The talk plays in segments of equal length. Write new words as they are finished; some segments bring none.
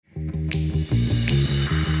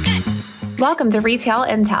Welcome to Retail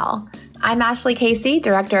Intel. I'm Ashley Casey,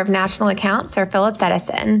 Director of National Accounts for Phillips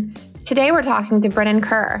Edison. Today we're talking to Brennan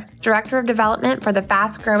Kerr, Director of Development for the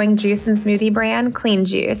fast-growing juice and smoothie brand Clean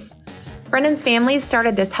Juice. Brennan's family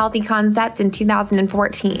started this healthy concept in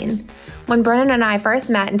 2014. When Brennan and I first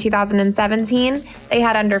met in 2017, they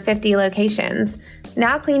had under 50 locations.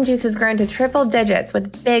 Now Clean Juice has grown to triple digits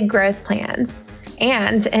with big growth plans.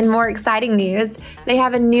 And in more exciting news, they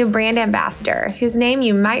have a new brand ambassador whose name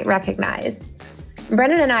you might recognize.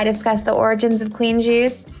 Brennan and I discussed the origins of Clean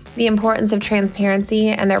Juice, the importance of transparency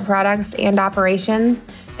in their products and operations,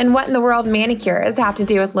 and what in the world manicures have to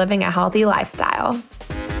do with living a healthy lifestyle.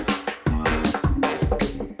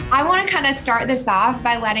 I want to kind of start this off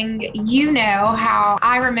by letting you know how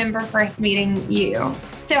I remember first meeting you.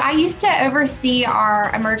 So I used to oversee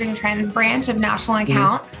our emerging trends branch of national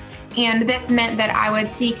accounts. And this meant that I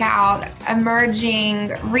would seek out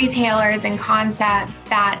emerging retailers and concepts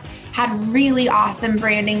that had really awesome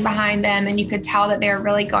branding behind them. And you could tell that they were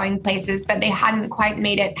really going places, but they hadn't quite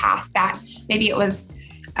made it past that. Maybe it was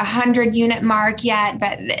 100 unit mark yet,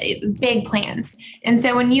 but big plans. And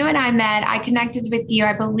so when you and I met, I connected with you.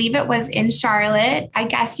 I believe it was in Charlotte. I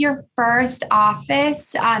guess your first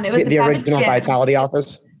office. It was the original Vitality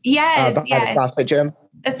office. Yes. The CrossFit gym.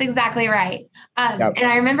 That's exactly right. And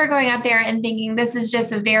I remember going up there and thinking, this is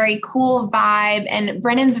just a very cool vibe. And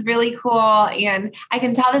Brennan's really cool. And I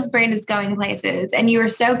can tell this brand is going places. And you were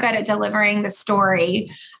so good at delivering the story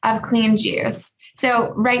of Clean Juice.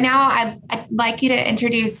 So right now, I'd like you to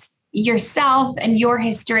introduce yourself and your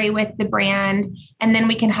history with the brand. And then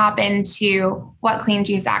we can hop into what Clean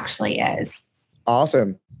Juice actually is.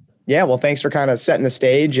 Awesome. Yeah. Well, thanks for kind of setting the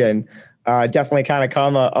stage, and definitely kind of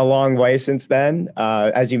come a long way since then.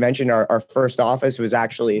 As you mentioned, our first office was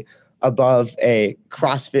actually above a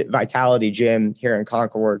CrossFit Vitality gym here in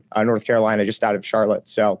Concord, North Carolina, just out of Charlotte.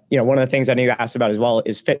 So, one of the things I need to ask about as well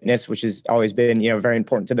is fitness, which has always been, very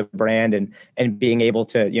important to the brand, and being able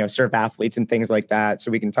to, serve athletes and things like that.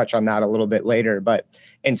 So we can touch on that a little bit later. But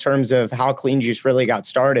in terms of how Clean Juice really got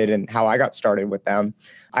started and how I got started with them,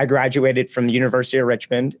 I graduated from the University of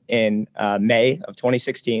Richmond in May of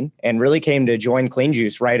 2016 and really came to join Clean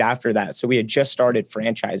Juice right after that. So we had just started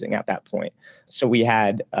franchising at that point. So we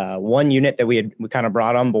had one unit that we kind of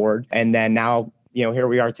brought on board. And then now, here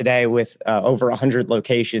we are today with over 100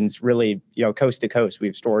 locations, really, coast to coast. We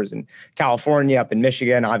have stores in California, up in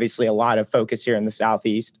Michigan, obviously a lot of focus here in the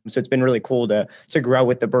Southeast. So it's been really cool to grow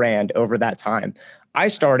with the brand over that time. I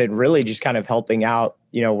started really just kind of helping out,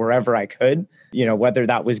 wherever I could, whether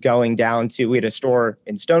that was going down to, we had a store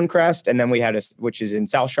in Stonecrest, and then we had which is in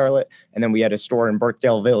South Charlotte. And then we had a store in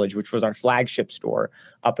Birkdale Village, which was our flagship store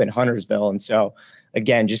up in Huntersville. And so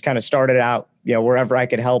again, just kind of started out, wherever I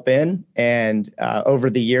could help in. And over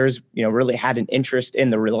the years, really had an interest in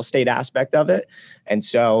the real estate aspect of it. And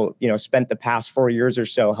so, spent the past 4 years or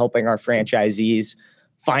so helping our franchisees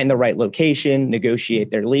find the right location,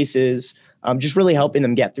 negotiate their leases, just really helping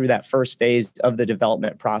them get through that first phase of the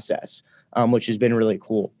development process, which has been really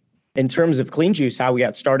cool. In terms of Clean Juice, how we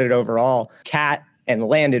got started overall, Kat and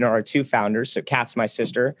Landon are our two founders. So Kat's my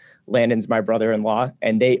sister, Landon's my brother-in-law,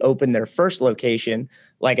 and they opened their first location,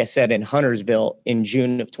 like I said, in Huntersville in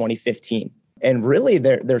June of 2015. And really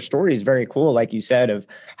their story is very cool, like you said, of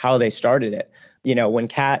how they started it. When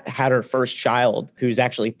Kat had her first child, who's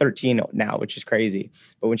actually 13 now, which is crazy.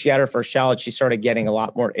 But when she had her first child, she started getting a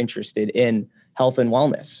lot more interested in health and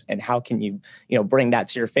wellness, and how can you, bring that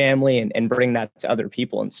to your family and bring that to other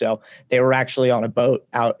people. And so they were actually on a boat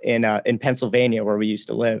out in Pennsylvania, where we used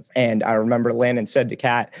to live. And I remember Landon said to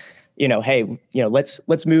Kat, hey,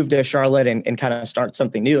 let's move to Charlotte and kind of start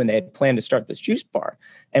something new. And they had planned to start this juice bar.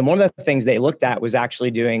 And one of the things they looked at was actually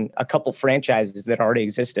doing a couple franchises that already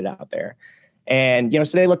existed out there. And,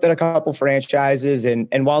 so they looked at a couple franchises,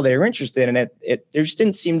 and while they were interested in it, there just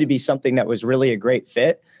didn't seem to be something that was really a great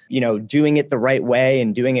fit. Doing it the right way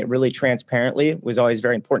and doing it really transparently was always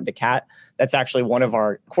very important to Kat. That's actually one of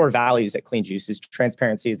our core values at Clean Juice, is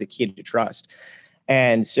transparency is the key to trust.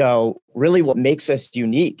 And so really what makes us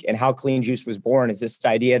unique and how Clean Juice was born is this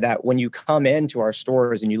idea that when you come into our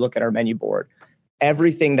stores and you look at our menu board,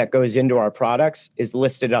 everything that goes into our products is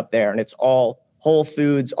listed up there, and it's all whole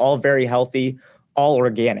foods, all very healthy, all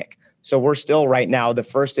organic. So we're still right now the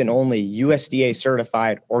first and only USDA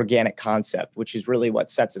certified organic concept, which is really what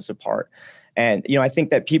sets us apart. And, I think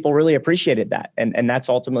that people really appreciated that. And that's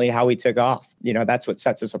ultimately how we took off. That's what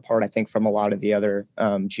sets us apart, I think, from a lot of the other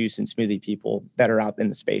juice and smoothie people that are out in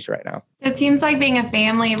the space right now. So it seems like being a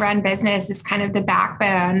family-run business is kind of the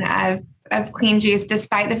backbone of Clean Juice,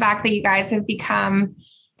 despite the fact that you guys have become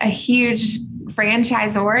a huge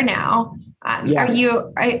franchisor now. Are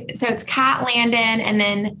you, so it's Kat, Landon, and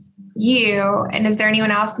then you, and is there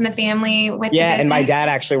anyone else in the family with the business? And my dad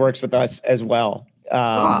actually works with us as well.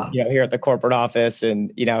 Cool. Here at the corporate office,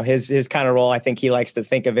 and his kind of role, I think he likes to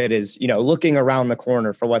think of it as looking around the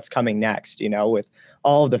corner for what's coming next. With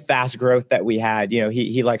all of the fast growth that we had,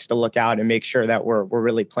 he likes to look out and make sure that we're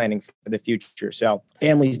really planning for the future. So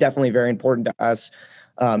family is definitely very important to us.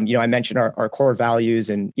 I mentioned our core values,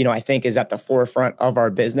 and I think is at the forefront of our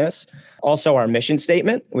business. Also, our mission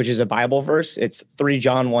statement, which is a Bible verse. It's 3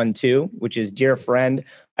 John 1:2, which is, "Dear friend,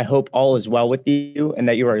 I hope all is well with you and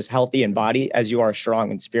that you are as healthy in body as you are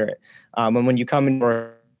strong in spirit." And when you come into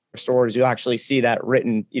our stores, you'll actually see that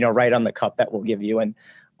written, right on the cup that we'll give you. And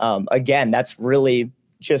again, that's really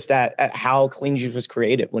just at how Clean Juice was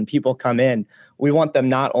created. When people come in, we want them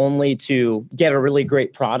not only to get a really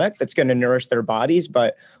great product that's going to nourish their bodies,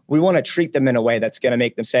 but we want to treat them in a way that's going to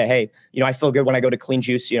make them say, hey, I feel good when I go to Clean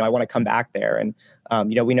Juice. I want to come back there. And,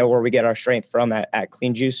 we know where we get our strength from at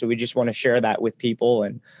Clean Juice. So we just want to share that with people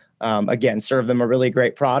and, again, serve them a really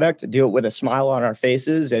great product, do it with a smile on our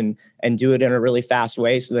faces and do it in a really fast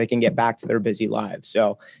way so they can get back to their busy lives.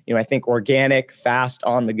 So, I think organic, fast,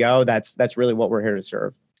 on the go, that's really what we're here to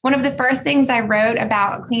serve. One of the first things I wrote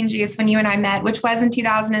about Clean Juice when you and I met, which was in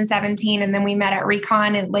 2017, and then we met at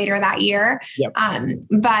Recon and later that year. Yep.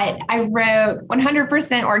 But I wrote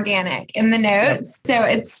 100% organic in the notes. Yep. So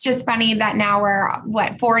it's just funny that now we're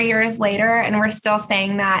 4 years later and we're still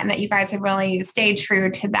saying that, and that you guys have really stayed true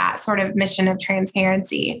to that sort of mission of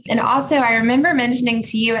transparency. And also I remember mentioning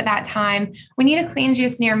to you at that time, we need a Clean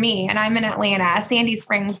Juice near me, and I'm in Atlanta, Sandy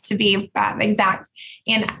Springs to be exact.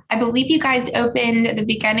 And I believe you guys opened at the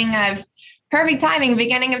beginning of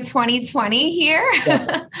 2020 here.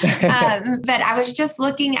 Yeah. But I was just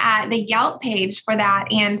looking at the Yelp page for that,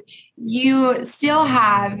 and you still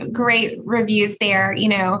have great reviews there,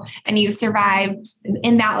 and you survived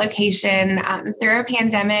in that location through a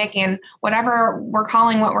pandemic and whatever we're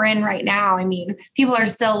calling what we're in right now. I mean, people are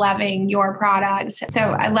still loving your product. So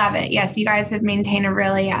I love it. Yes, you guys have maintained a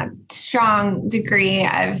really strong degree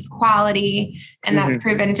of quality, and that's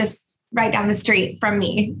proven just right down the street from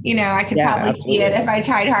me. I could probably absolutely see it if I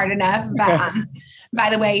tried hard enough. But by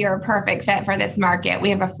the way, you're a perfect fit for this market. We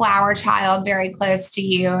have a Flower Child very close to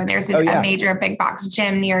you, and there's a major big box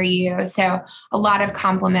gym near you. So a lot of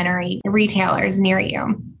complementary retailers near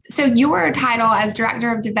you. So your title as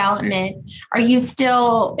Director of Development, are you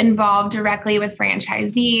still involved directly with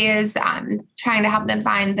franchisees, trying to help them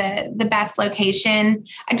find the best location?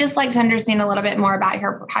 I'd just like to understand a little bit more about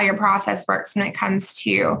how your process works when it comes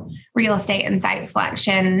to real estate and site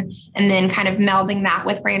selection, and then kind of melding that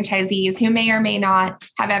with franchisees who may or may not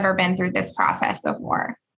have ever been through this process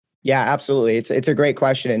before. Yeah, absolutely. It's a great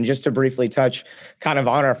question. And just to briefly touch kind of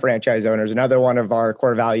on our franchise owners, another one of our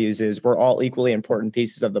core values is we're all equally important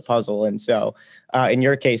pieces of the puzzle. And so in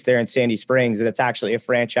your case there in Sandy Springs, that's actually a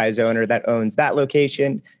franchise owner that owns that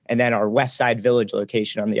location, and then our West Side Village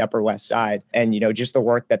location on the Upper West Side. And, just the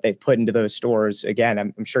work that they've put into those stores, again,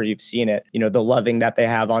 I'm sure you've seen it, the loving that they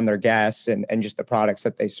have on their guests and just the products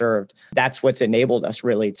that they served. That's what's enabled us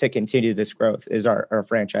really to continue this growth is our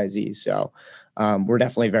franchisees. So we're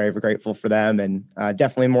definitely very, very grateful for them, and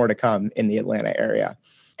definitely more to come in the Atlanta area.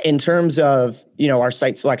 In terms of, our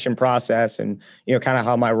site selection process and, kind of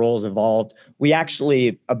how my roles evolved, we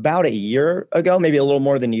actually about a year ago, maybe a little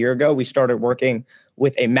more than a year ago, we started working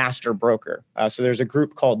with a master broker. So there's a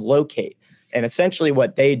group called Locate. And essentially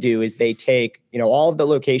what they do is they take, all of the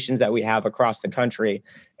locations that we have across the country,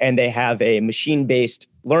 and they have a machine-based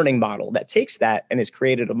learning model that takes that and has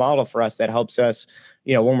created a model for us that helps us,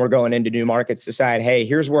 when we're going into new markets, decide, hey,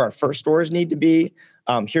 here's where our first stores need to be.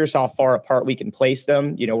 Here's how far apart we can place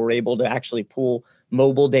them. We're able to actually pull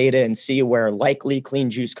mobile data and see where likely Clean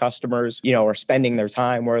Juice customers, are spending their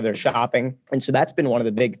time, where they're shopping. And so that's been one of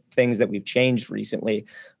the big things that we've changed recently.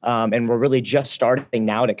 And we're really just starting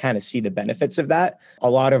now to kind of see the benefits of that. A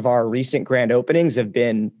lot of our recent grand openings have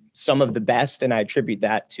been some of the best, and I attribute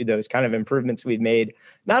that to those kind of improvements we've made,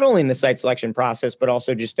 not only in the site selection process, but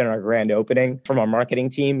also just in our grand opening from our marketing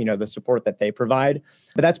team, the support that they provide.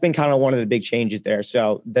 But that's been kind of one of the big changes there.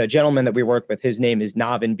 So the gentleman that we work with, his name is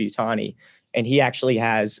Navin Bhutani, and he actually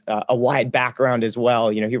has a wide background as well.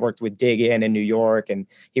 He worked with Dig In New York, and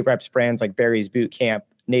he reps brands like Barry's Boot Camp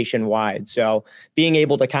nationwide. So being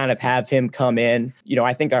able to kind of have him come in,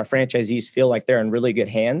 I think our franchisees feel like they're in really good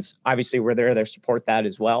hands. Obviously, we're there to support that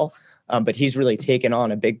as well. But he's really taken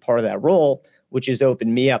on a big part of that role, which has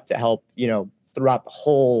opened me up to help, throughout the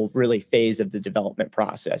whole really phase of the development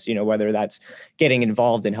process, whether that's getting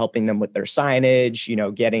involved in helping them with their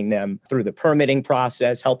signage, getting them through the permitting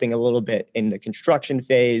process, helping a little bit in the construction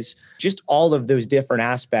phase, just all of those different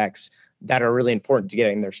aspects that are really important to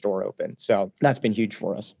getting their store open. So that's been huge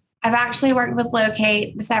for us. I've actually worked with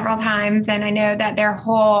Locate several times, and I know that their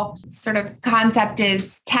whole sort of concept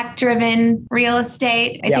is tech-driven real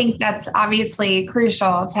estate. I think that's obviously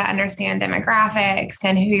crucial to understand demographics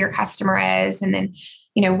and who your customer is, and then,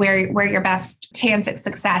 where your best chance at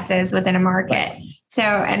success is within a market. Right. So,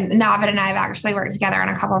 and Navid and I have actually worked together on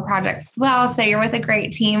a couple of projects as well. So you're with a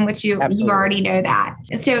great team, which you already know that.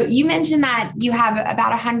 So you mentioned that you have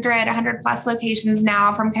about 100 plus locations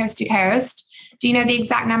now from coast to coast. Do you know the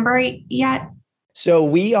exact number yet? So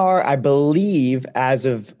we are, I believe, as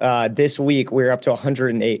of this week, we're up to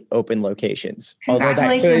 108 open locations. Although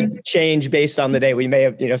that could change based on the day. We may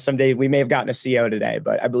have, someday we may have gotten a CO today,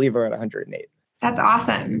 but I believe we're at 108. That's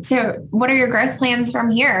awesome. So what are your growth plans from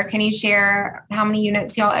here? Can you share how many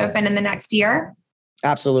units you'll open in the next year?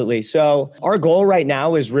 Absolutely. So our goal right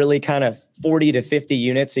now is really kind of 40 to 50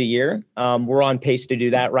 units a year. We're on pace to do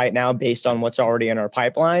that right now based on what's already in our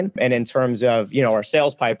pipeline. And in terms of, our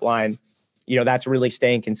sales pipeline, that's really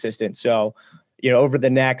staying consistent. So, over the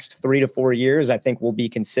next 3 to 4 years, I think we'll be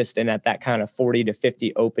consistent at that kind of 40 to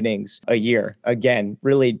 50 openings a year. Again,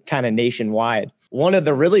 really kind of nationwide. One of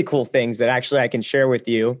the really cool things that actually I can share with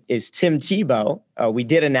you is Tim Tebow. We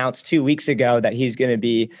did announce 2 weeks ago that he's going to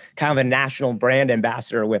be kind of a national brand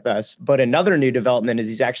ambassador with us. But another new development is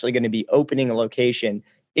he's actually going to be opening a location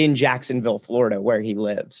in Jacksonville, Florida, where he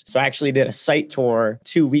lives. So I actually did a site tour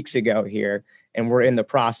 2 weeks ago here, and we're in the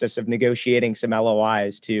process of negotiating some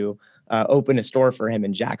LOIs to open a store for him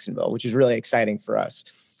in Jacksonville, which is really exciting for us.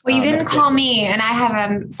 Well, you didn't call me, and I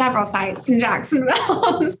have several sites in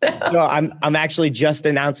Jacksonville. So I'm actually just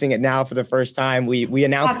announcing it now for the first time. We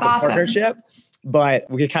announced the partnership, but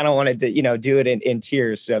we kind of wanted to do it in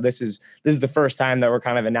tiers. So this is the first time that we're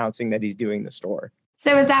kind of announcing that he's doing the store.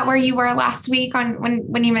 So is that where you were last week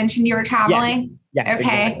when you mentioned you were traveling? Yes.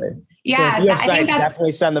 Okay. Exactly. Yeah, so if you have sites,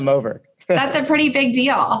 definitely send them over. That's a pretty big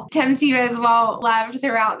deal. Tim Tebow is well loved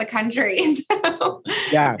throughout the country.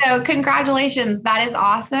 So congratulations. That is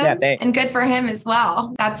awesome. Yeah, thanks. And good for him as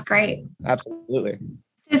well. That's great. Absolutely.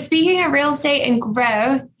 So speaking of real estate and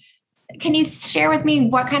growth, can you share with me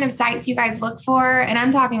what kind of sites you guys look for? And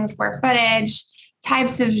I'm talking square footage,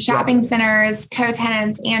 types of shopping centers,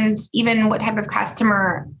 co-tenants, and even what type of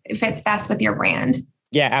customer fits best with your brand.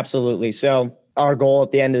 Yeah, absolutely. So our goal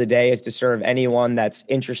at the end of the day is to serve anyone that's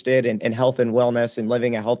interested in health and wellness and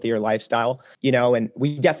living a healthier lifestyle, and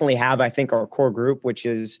we definitely have, I think, our core group, which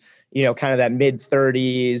is, kind of that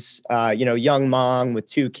mid-30s, young mom with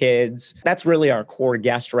 2 kids. That's really our core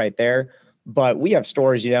guest right there. But we have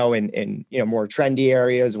stores, in more trendy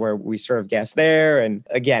areas where we serve guests there. And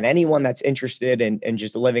again, anyone that's interested in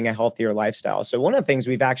just living a healthier lifestyle. So one of the things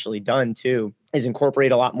we've actually done too is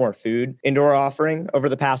incorporate a lot more food into our offering. Over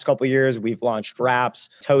the past couple of years, we've launched wraps,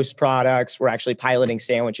 toast products. We're actually piloting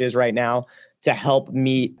sandwiches right now to help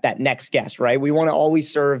meet that next guest, right? We want to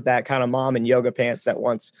always serve that kind of mom in yoga pants that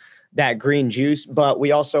wants that green juice, but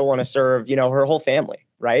we also want to serve, her whole family,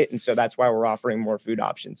 right? And so that's why we're offering more food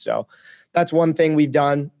options. So that's one thing we've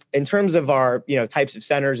done. In terms of our, types of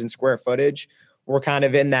centers and square footage, we're kind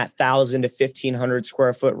of in that 1,000 to 1,500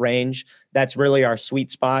 square foot range. That's really our sweet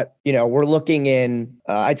spot. We're looking in,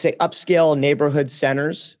 I'd say, upscale neighborhood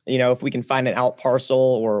centers. If we can find an out parcel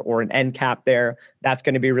or an end cap there, that's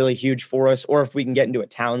going to be really huge for us. Or if we can get into a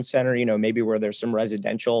town center, maybe where there's some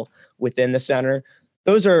residential within the center.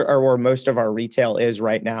 Those are where most of our retail is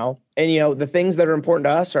right now. And, the things that are important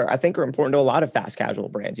to us are important to a lot of fast casual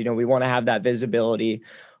brands. We want to have that visibility.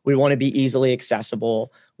 We want to be easily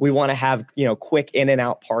accessible. We want to have, quick in and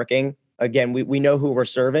out parking. Again, we know who we're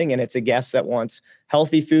serving, and it's a guest that wants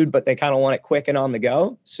healthy food, but they kind of want it quick and on the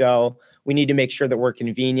go. So we need to make sure that we're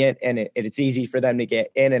convenient and it's easy for them to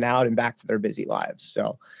get in and out and back to their busy lives.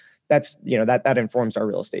 So that's, that informs our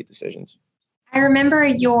real estate decisions. I remember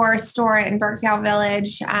your store in Birkdale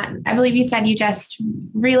Village. I believe you said you just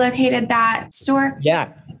relocated that store.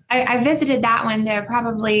 Yeah. I visited that one though,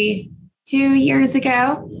 probably 2 years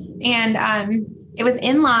ago. And it was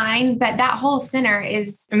in line, but that whole center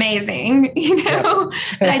is amazing, Yep.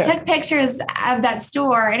 But I took pictures of that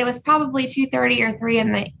store and it was probably 2:30 or 3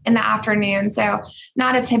 in the afternoon. So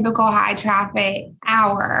not a typical high traffic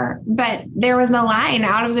hour, but there was a line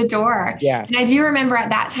out of the door. Yeah. And I do remember at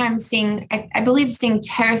that time seeing, I believe seeing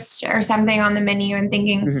toast or something on the menu and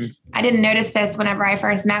thinking, Mhm. I didn't notice this whenever I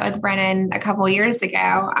first met with Brennan a couple of years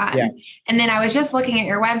ago. Yeah. And then I was just looking at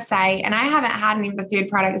your website and I haven't had any of the food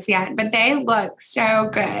products yet, but they look so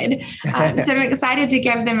good. So I'm excited to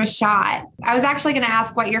give them a shot. I was actually going to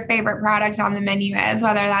ask what your favorite product on the menu is,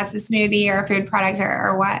 whether that's a smoothie or a food product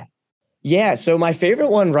or what. Yeah. So my favorite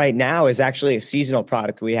one right now is actually a seasonal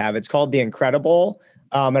product we have. It's called the Incredible.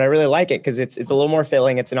 And I really like it because it's a little more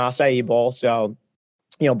filling. It's an acai bowl. So,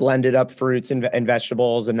 blended up fruits and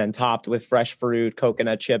vegetables and then topped with fresh fruit,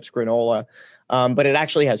 coconut chips, granola. But it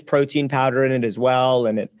actually has protein powder in it as well.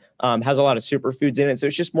 And it has a lot of superfoods in it. So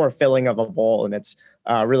it's just more filling of a bowl and it's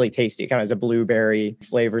really tasty. It kind of has a blueberry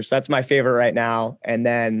flavor. So that's my favorite right now. And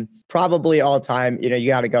then probably all time, you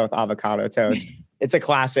got to go with avocado toast. It's a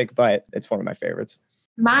classic, but it's one of my favorites.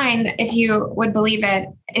 Mine, if you would believe it,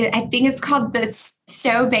 I think it's called the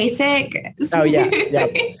So Basic. Oh, yeah.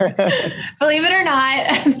 Yep. Believe it or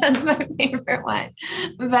not, that's my favorite one.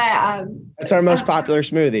 But it's our most popular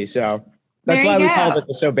smoothie. So that's why we called it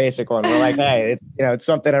the So Basic one. We're like, hey, it's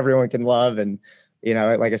something everyone can love. And,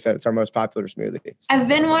 like I said, it's our most popular smoothie. I've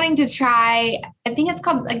been wanting to try, I think it's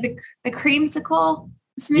called like the creamsicle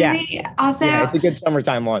smoothie. Yeah. Also, yeah, it's a good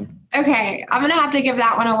summertime one. Okay, I'm gonna have to give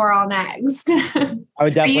that one a whirl next. I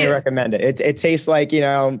would definitely recommend it. It tastes like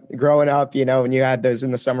growing up. When you had those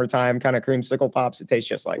in the summertime, kind of creamsicle pops. It tastes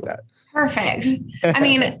just like that. Perfect. I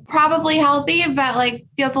mean, probably healthy, but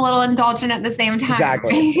feels a little indulgent at the same time.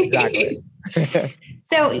 Exactly.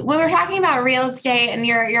 So when we're talking about real estate and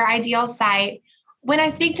your ideal site, when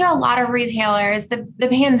I speak to a lot of retailers, the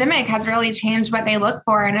pandemic has really changed what they look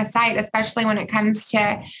for in a site, especially when it comes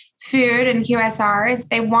to food and QSRs.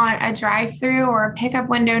 They want a drive-through or a pickup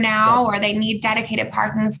window now, or they need dedicated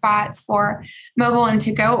parking spots for mobile and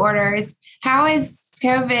to-go orders. How has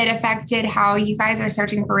COVID affected how you guys are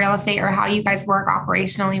searching for real estate or how you guys work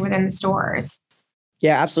operationally within the stores?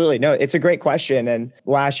 Yeah, absolutely. No, it's a great question. And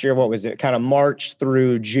last year, what was it? Kind of March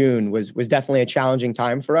through June was definitely a challenging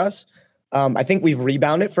time for us. I think we've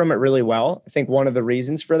rebounded from it really well. I think one of the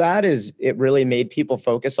reasons for that is it really made people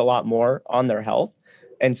focus a lot more on their health.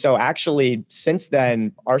 And so actually, since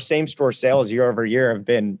then, our same store sales year over year have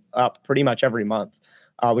been up pretty much every month,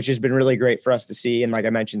 which has been really great for us to see. And like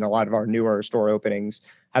I mentioned, a lot of our newer store openings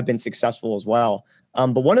have been successful as well.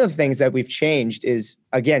 But one of the things that we've changed is,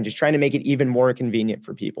 again, just trying to make it even more convenient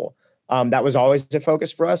for people. That was always a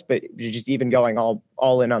focus for us, but just even going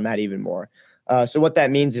all in on that even more. So what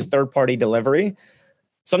that means is third-party delivery.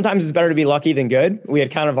 Sometimes it's better to be lucky than good. We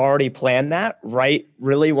had kind of already planned that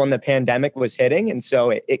really when the pandemic was hitting. And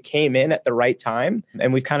so it came in at the right time.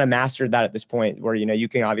 And we've kind of mastered that at this point where, you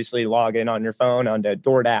can obviously log in on your phone onto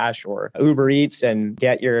DoorDash or Uber Eats and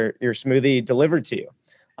get your smoothie delivered to you.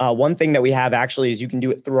 One thing that we have actually is you can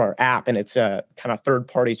do it through our app, and it's a kind of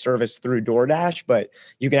third-party service through DoorDash, but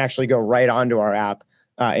you can actually go right onto our app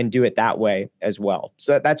and do it that way as well.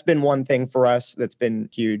 So that's been one thing for us that's been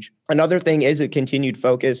huge. Another thing is a continued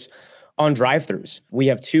focus on drive-thrus. We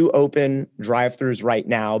have 2 open drive-thrus right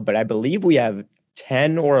now, but I believe we have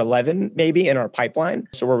 10 or 11 maybe in our pipeline.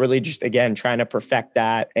 So we're really just, again, trying to perfect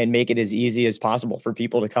that and make it as easy as possible for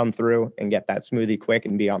people to come through and get that smoothie quick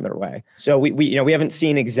and be on their way. So we haven't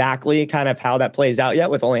seen exactly kind of how that plays out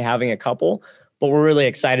yet with only having a couple, but we're really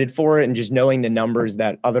excited for it. And just knowing the numbers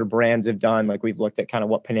that other brands have done, like we've looked at kind of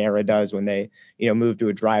what Panera does when they, move to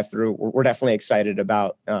a drive-through. We're definitely excited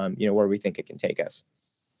about, where we think it can take us.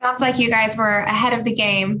 Sounds like you guys were ahead of the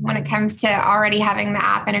game when it comes to already having the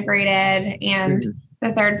app integrated and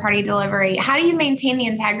the third-party delivery. How do you maintain the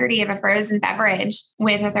integrity of a frozen beverage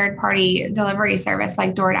with a third-party delivery service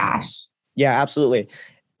like DoorDash? Yeah, absolutely.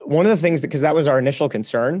 One of the things because that was our initial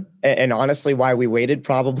concern and honestly why we waited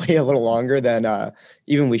probably a little longer than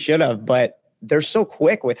even we should have, but they're so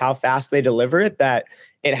quick with how fast they deliver it that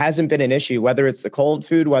it hasn't been an issue, whether it's the cold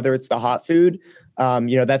food, whether it's the hot food.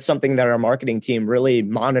 That's something that our marketing team really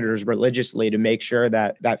monitors religiously to make sure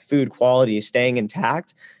that that food quality is staying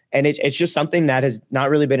intact. And it's just something that has not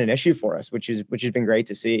really been an issue for us, which has been great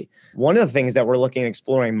to see. One of the things that we're looking at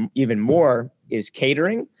exploring even more is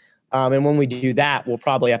catering. And when we do that, we'll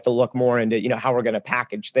probably have to look more into, how we're going to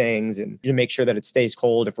package things and to make sure that it stays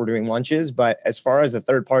cold if we're doing lunches. But as far as the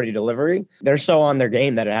third-party delivery, they're so on their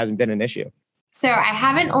game that it hasn't been an issue. So I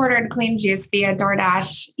haven't ordered Clean Juice via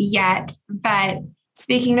DoorDash yet, but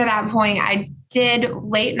speaking to that point, I did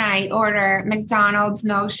late night order McDonald's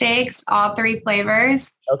milkshakes, all 3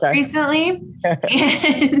 flavors recently,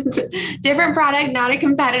 and different product, not a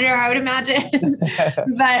competitor, I would imagine.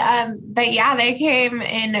 but yeah, they came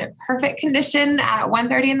in perfect condition at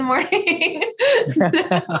 1:30 in the morning.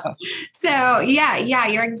 So yeah,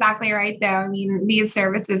 you're exactly right though. I mean, these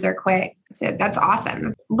services are quick. So that's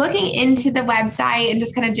awesome. Looking into the website and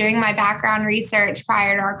just kind of doing my background research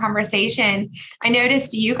prior to our conversation, I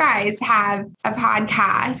noticed you guys have a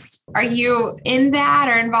podcast. Are you in that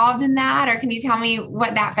or involved in that? Or can you tell me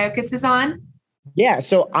what that focuses on? Yeah,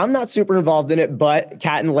 so I'm not super involved in it, but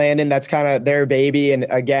Kat and Landon, that's kind of their baby. And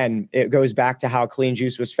again, it goes back to how Clean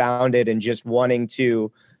Juice was founded and just wanting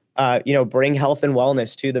to, bring health and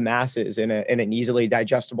wellness to the masses in an easily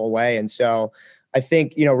digestible way. And so I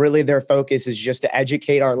think, really their focus is just to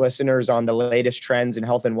educate our listeners on the latest trends in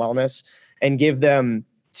health and wellness and give them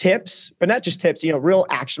tips, but not just tips, real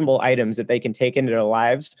actionable items that they can take into their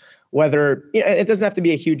lives, whether, it doesn't have to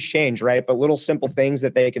be a huge change, right? But little simple things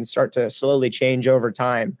that they can start to slowly change over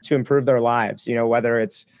time to improve their lives, whether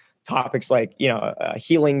it's topics like,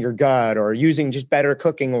 healing your gut or using just better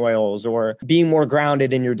cooking oils or being more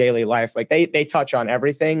grounded in your daily life. Like they touch on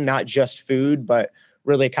everything, not just food, but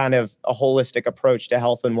really kind of a holistic approach to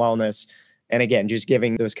health and wellness. And again, just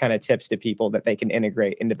giving those kind of tips to people that they can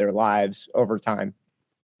integrate into their lives over time.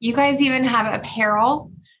 You guys even have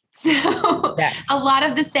apparel. So yes. A lot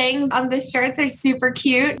of the sayings on the shirts are super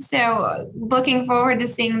cute. So looking forward to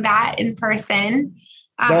seeing that in person.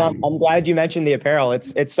 No, I'm glad you mentioned the apparel.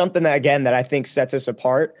 It's something that, again, that I think sets us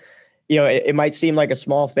apart. It might seem like a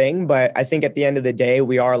small thing, but I think at the end of the day,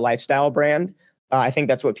 we are a lifestyle brand. I think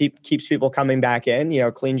that's what keeps people coming back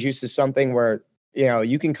in. Clean Juice is something where,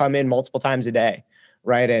 you can come in multiple times a day,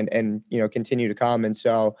 right? And continue to come. And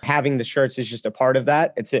so having the shirts is just a part of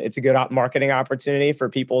that. It's a good marketing opportunity for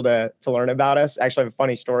people to learn about us. Actually, I have a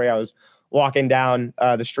funny story. I was walking down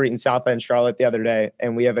the street in South End Charlotte the other day,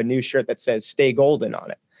 and we have a new shirt that says "Stay Golden"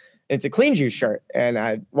 on it. It's a Clean Juice shirt. And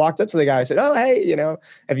I walked up to the guy. I said, "Oh, hey,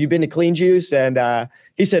 have you been to Clean Juice?" And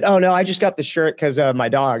he said, "Oh, no, I just got the shirt because of my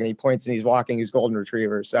dog." And he points and he's walking his golden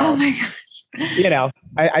retriever. So, oh my gosh.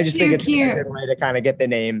 I just think it's a good way to kind of get the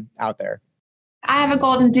name out there. I have a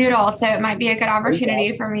golden doodle, so it might be a good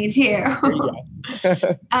opportunity for me too.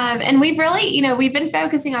 And we've really, we've been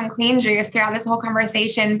focusing on Clean Juice throughout this whole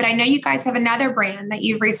conversation, but I know you guys have another brand that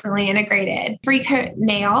you've recently integrated, Free Coat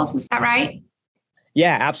Nails. Is that right?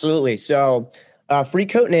 Yeah, absolutely. So Free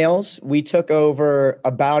Coat Nails, we took over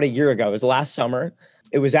about a year ago. It was last summer.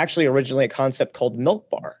 It was actually originally a concept called Milk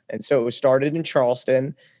Bar. And so it was started in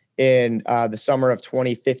Charleston in the summer of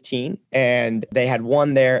 2015. And they had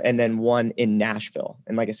one there and then one in Nashville.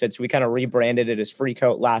 And like I said, so we kind of rebranded it as Free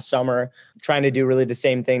Coat last summer, trying to do really the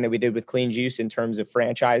same thing that we did with Clean Juice in terms of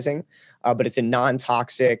franchising, but it's a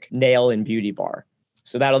non-toxic nail and beauty bar.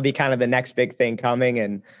 So that'll be kind of the next big thing coming.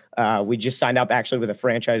 And we just signed up actually with a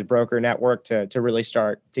franchise broker network to really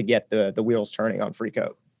start to get the wheels turning on Free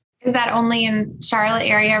Coat. Is that only in Charlotte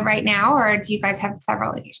area right now, or do you guys have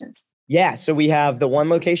several locations? Yeah, so we have the one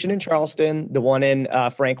location in Charleston, the one in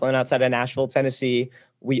Franklin outside of Nashville, Tennessee.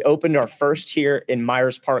 We opened our first here in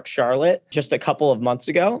Myers Park, Charlotte, just a couple of months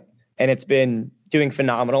ago, and it's been doing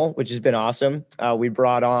phenomenal, which has been awesome. We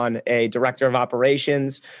brought on a director of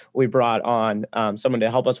operations. We brought on someone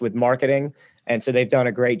to help us with marketing. And so they've done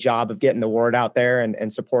a great job of getting the word out there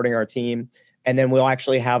and supporting our team. And then we'll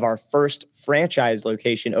actually have our first franchise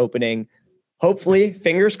location opening. Hopefully,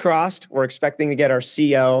 fingers crossed, we're expecting to get our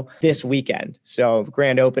CO this weekend. So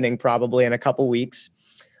grand opening probably in a couple weeks.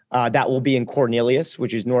 That will be in Cornelius,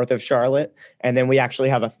 which is north of Charlotte. And then we actually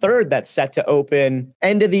have a third that's set to open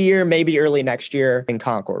end of the year, maybe early next year in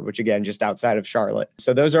Concord, which again, just outside of Charlotte.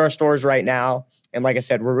 So those are our stores right now. And like I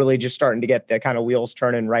said, we're really just starting to get the kind of wheels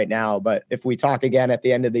turning right now. But if we talk again at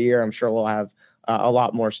the end of the year, I'm sure we'll have a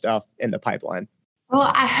lot more stuff in the pipeline.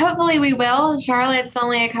 Well, hopefully we will. Charlotte's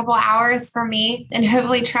only a couple hours for me, and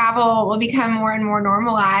hopefully travel will become more and more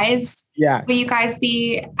normalized. Yeah. Will you guys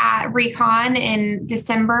be at Recon in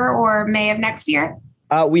December or May of next year?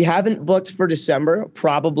 We haven't booked for December,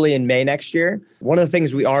 probably in May next year. One of the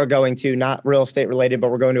things we are going to, not real estate related,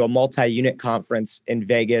 but we're going to a multi-unit conference in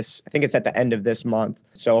Vegas. I think it's at the end of this month.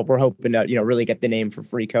 So we're hoping to, really get the name for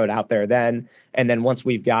Free Coat out there then. And then once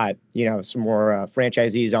we've got, some more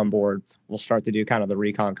franchisees on board, we'll start to do kind of the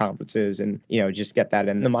Recon conferences and, just get that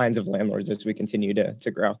in the minds of landlords as we continue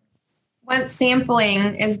to grow. Once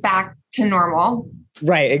sampling is back to normal.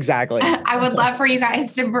 Right, exactly. I would love for you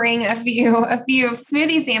guys to bring a few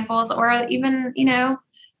smoothie samples or even,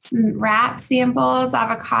 some wrap samples,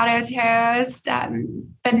 avocado toast,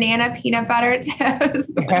 banana peanut butter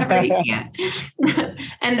toast, whatever you can.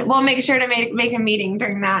 And we'll make sure to make a meeting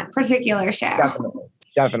during that particular show.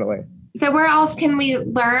 Definitely. So where else can we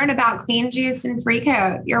learn about Clean Juice and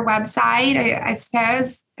FreeCoat? Your website, I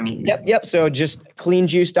suppose? Yep. So just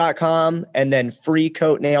cleanjuice.com and then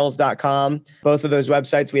freecoatnails.com. Both of those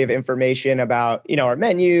websites, we have information about, our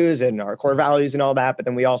menus and our core values and all that. But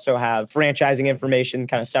then we also have franchising information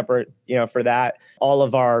kind of separate, for that. All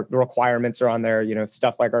of our requirements are on there,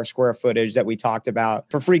 stuff like our square footage that we talked about.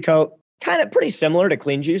 For FreeCoat, kind of pretty similar to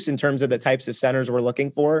Clean Juice in terms of the types of centers we're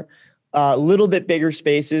looking for. A little bit bigger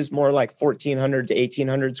spaces, more like 1,400 to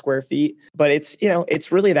 1,800 square feet. But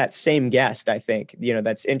it's really that same guest, I think,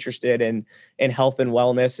 that's interested in health and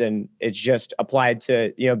wellness. And it's just applied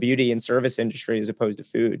to, beauty and service industry as opposed to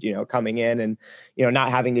food, coming in and, not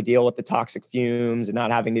having to deal with the toxic fumes and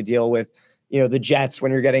not having to deal with, the jets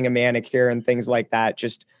when you're getting a manicure and things like that.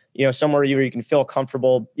 Just, somewhere where you can feel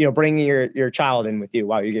comfortable, bringing your child in with you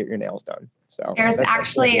while you get your nails done. So there's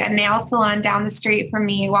actually a nail salon down the street from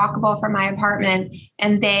me, walkable from my apartment,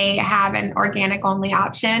 and they have an organic only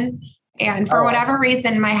option. And for whatever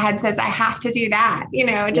reason, my head says I have to do that.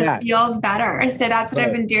 It just feels better. So that's what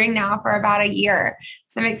I've been doing now for about a year.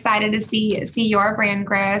 So I'm excited to see your brand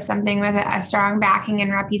grow, something with a strong backing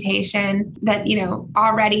and reputation that,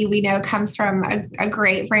 already we know comes from a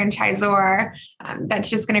great franchisor that's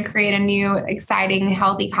just going to create a new, exciting,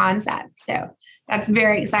 healthy concept. So that's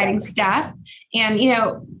very exciting stuff. And,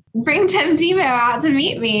 bring Tim Tebow out to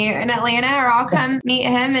meet me in Atlanta, or I'll come meet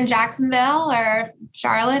him in Jacksonville or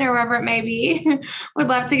Charlotte or wherever it may be. Would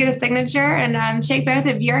love to get a signature and shake both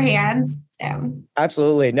of your hands. So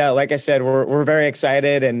absolutely. No, like I said, we're very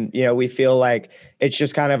excited, and we feel like it's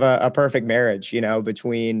just kind of a perfect marriage,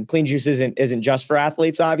 between Clean Juice isn't just for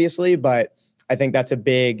athletes, obviously, but I think that's a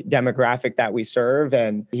big demographic that we serve,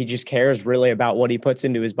 and he just cares really about what he puts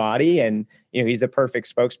into his body. And, he's the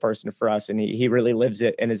perfect spokesperson for us, and he really lives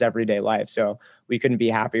it in his everyday life. So we couldn't be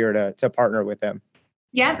happier to partner with him.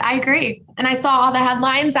 Yep, I agree. And I saw all the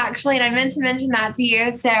headlines actually, and I meant to mention that to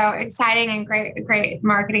you. So exciting and great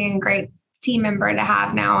marketing and great team member to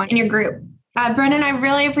have now in your group. Brendan, I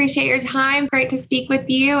really appreciate your time. Great to speak with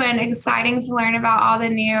you, and exciting to learn about all the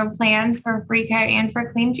new plans for FreeCoat and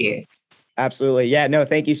for Clean Juice. Absolutely. Yeah, no,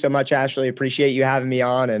 thank you so much, Ashley. Appreciate you having me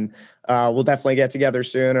on, and we'll definitely get together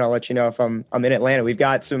soon, and I'll let you know if I'm in Atlanta. We've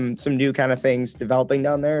got some new kind of things developing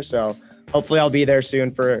down there, so hopefully I'll be there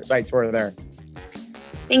soon for a site tour there.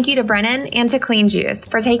 Thank you to Brennan and to Clean Juice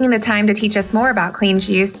for taking the time to teach us more about Clean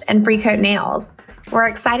Juice and FreeCoat Nails. We're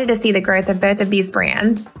excited to see the growth of both of these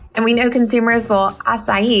brands, and we know consumers will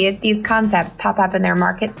acai these concepts pop up in their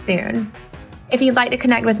markets soon. If you'd like to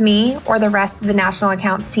connect with me or the rest of the National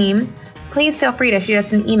Accounts team, please feel free to shoot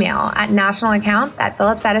us an email at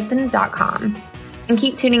nationalaccounts@phillipsedison.com. And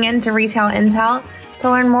keep tuning in to Retail Intel to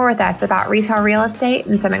learn more with us about retail real estate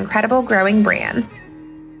and some incredible growing brands.